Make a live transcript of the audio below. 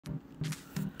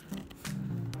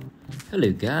Hello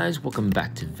guys, welcome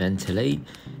back to Ventilate.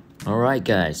 Alright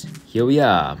guys, here we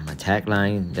are, my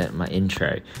tagline, my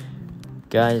intro.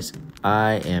 Guys,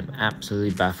 I am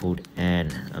absolutely baffled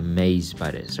and amazed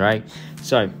by this, right?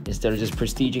 So, instead of just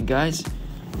prestiging guys,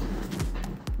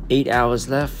 8 hours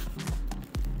left,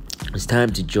 it's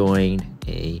time to join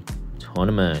a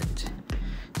tournament.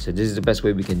 So this is the best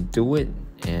way we can do it,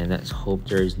 and let's hope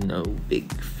there is no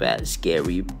big fat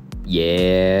scary.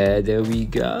 Yeah, there we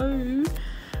go.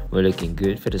 We're looking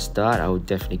good for the start. I will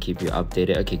definitely keep you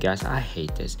updated. Okay guys, I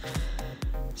hate this.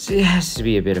 So it has to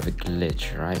be a bit of a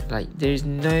glitch, right? Like there's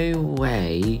no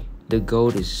way the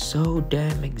gold is so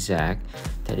damn exact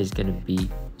that it's gonna be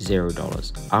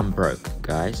 $0. I'm broke,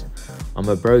 guys. I'm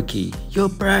a brokey. You're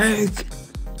broke.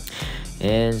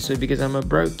 And so because I'm a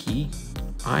brokey,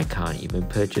 I can't even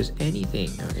purchase anything.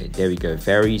 Okay, there we go.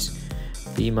 Fairies,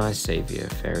 be my savior.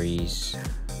 Fairies,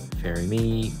 fairy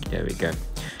me. There we go.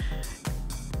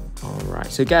 Alright,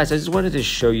 so guys, I just wanted to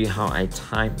show you how I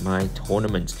time my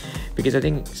tournaments, because I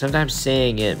think sometimes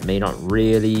saying it may not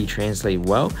really translate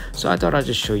well. So I thought I'd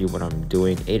just show you what I'm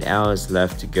doing. 8 hours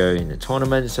left to go in the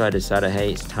tournament, so I decided,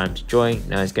 hey, it's time to join.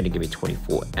 Now it's going to give me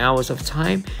 24 hours of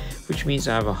time, which means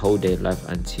I have a whole day left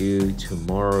until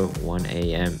tomorrow 1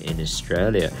 a.m. in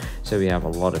Australia. So we have a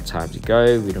lot of time to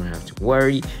go. We don't have to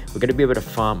worry. We're going to be able to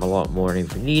farm a lot more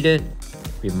if we need it.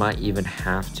 We might even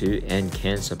have to and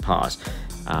can surpass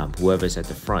whoever's at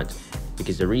the front,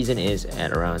 because the reason is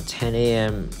at around 10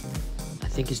 a.m. I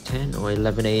think it's 10 or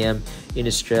 11 a.m. in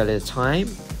Australia time,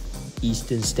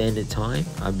 Eastern Standard Time,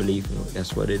 I believe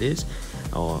that's what it is,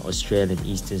 or Australian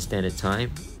Eastern Standard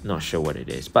Time, not sure what it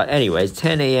is, but anyways,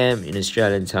 10 a.m. in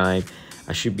Australian time,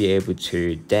 I should be able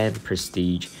to then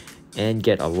prestige and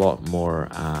get a lot more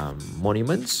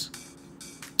monuments.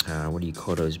 What do you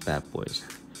call those bad boys?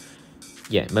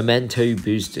 Yeah, memento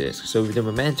boosters. So with the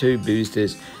memento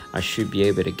boosters, I should be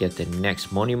able to get the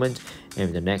next monument, and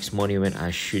with the next monument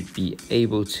I should be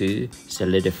able to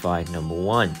solidify number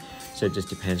 1. So it just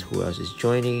depends who else is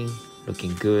joining.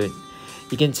 Looking good.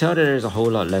 You can tell that there's a whole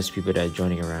lot less people that are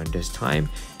joining around this time,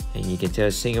 and you can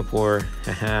tell Singapore,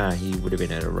 haha, he would have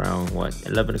been at around what,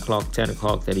 11 o'clock, 10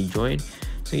 o'clock that he joined.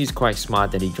 So he's quite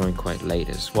smart that he joined quite late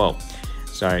as well.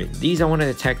 So these are one of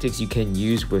the tactics you can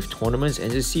use with tournaments and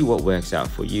just see what works out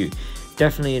for you.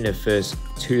 Definitely in the first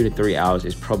 2 to 3 hours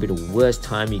is probably the worst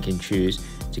time you can choose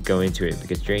to go into it,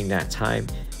 because during that time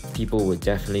people will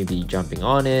definitely be jumping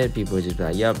on it. People will just be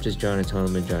like, yep, just join a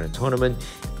tournament,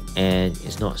 and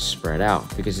it's not spread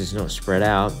out. Because it's not spread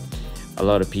out, a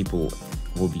lot of people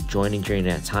will be joining during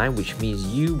that time, which means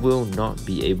you will not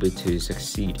be able to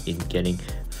succeed in getting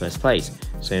first place.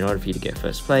 So in order for you to get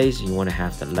first place, you want to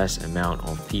have the less amount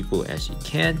of people as you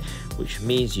can, which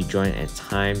means you join at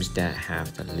times that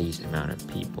have the least amount of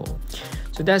people.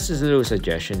 So that's just a little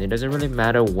suggestion. It doesn't really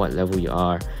matter what level you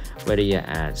are, whether you're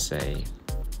at say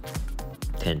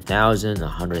 10,000,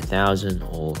 100,000,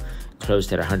 or close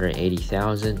to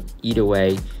 180,000. Either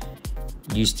way,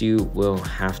 you still will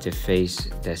have to face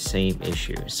the same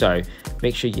issue. So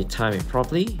make sure you time it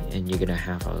properly, and you're gonna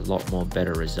have a lot more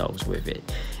better results with it.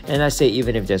 And I say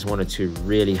even if there's 1 or 2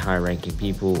 really high ranking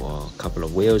people or a couple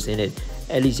of whales in it,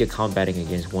 at least you're combating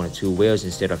against 1 or 2 whales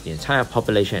instead of the entire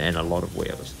population and a lot of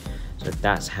whales. So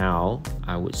that's how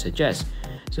I would suggest.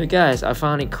 So guys, I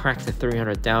finally cracked the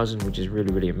 300,000, which is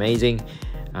really amazing.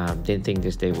 Didn't think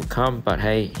this day would come, but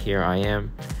hey, here I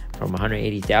am. From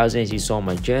 180,000 as you saw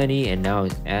my journey, and now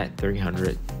it's at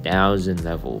 300,000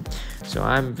 level. So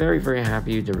I'm very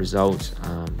happy with the results,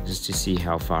 just to see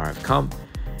how far I've come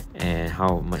and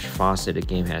how much faster the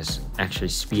game has actually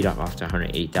speed up after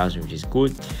 180,000, which is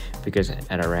good, because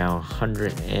at around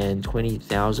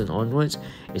 120,000 onwards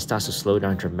it starts to slow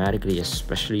down dramatically,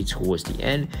 especially towards the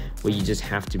end, where you just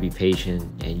have to be patient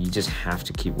and you just have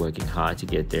to keep working hard to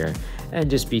get there and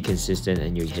just be consistent,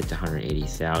 and you hit the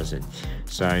 180,000.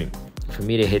 So for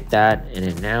me to hit that, and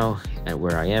then now at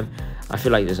where I am, I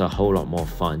feel like there's a whole lot more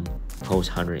fun post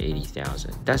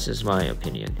 180,000. That's just my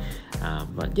opinion,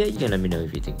 but yeah, you can let me know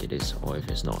if you think it is or if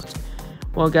it's not.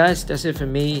 Well guys, that's it for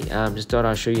me. Just thought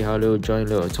I'll show you how to join a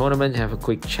little tournament, have a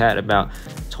quick chat about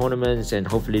tournaments, and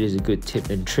hopefully there's a good tip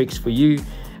and tricks for you.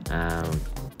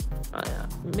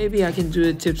 Maybe I can do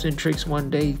a tips and tricks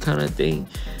one day kind of thing,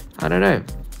 I don't know,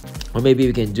 or maybe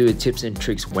we can do a tips and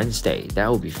tricks Wednesday.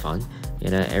 That would be fun. You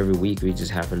know, every week we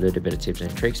just have a little bit of tips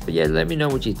and tricks. But yeah, let me know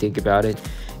what you think about it.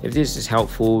 If this is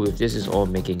helpful, if this is all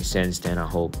making sense, then I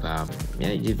hope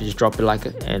you just drop a like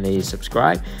and a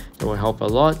subscribe. That will help a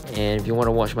lot. And if you want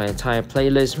to watch my entire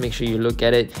playlist, make sure you look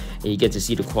at it and you get to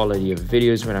see the quality of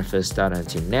videos when I first started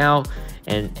until now.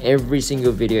 and every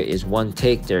single video is one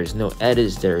take. There's no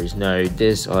edits, there is no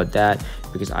this or that,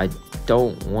 because I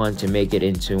don't want to make it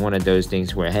into one of those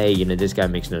things where, hey, you know, this guy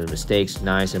makes no mistakes,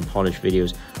 nice and polished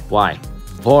videos. Why?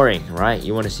 Boring, right?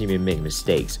 You want to see me make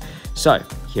mistakes. So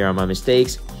here are my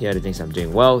mistakes, here are the things I'm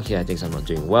doing well, here are the things I'm not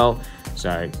doing well.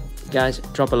 So guys,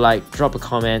 drop a like, drop a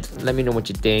comment, let me know what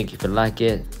you think. If you like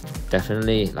it,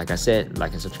 definitely, like I said,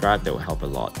 like and subscribe. That will help a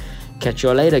lot. Catch you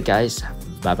all later, guys.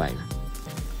 Bye bye.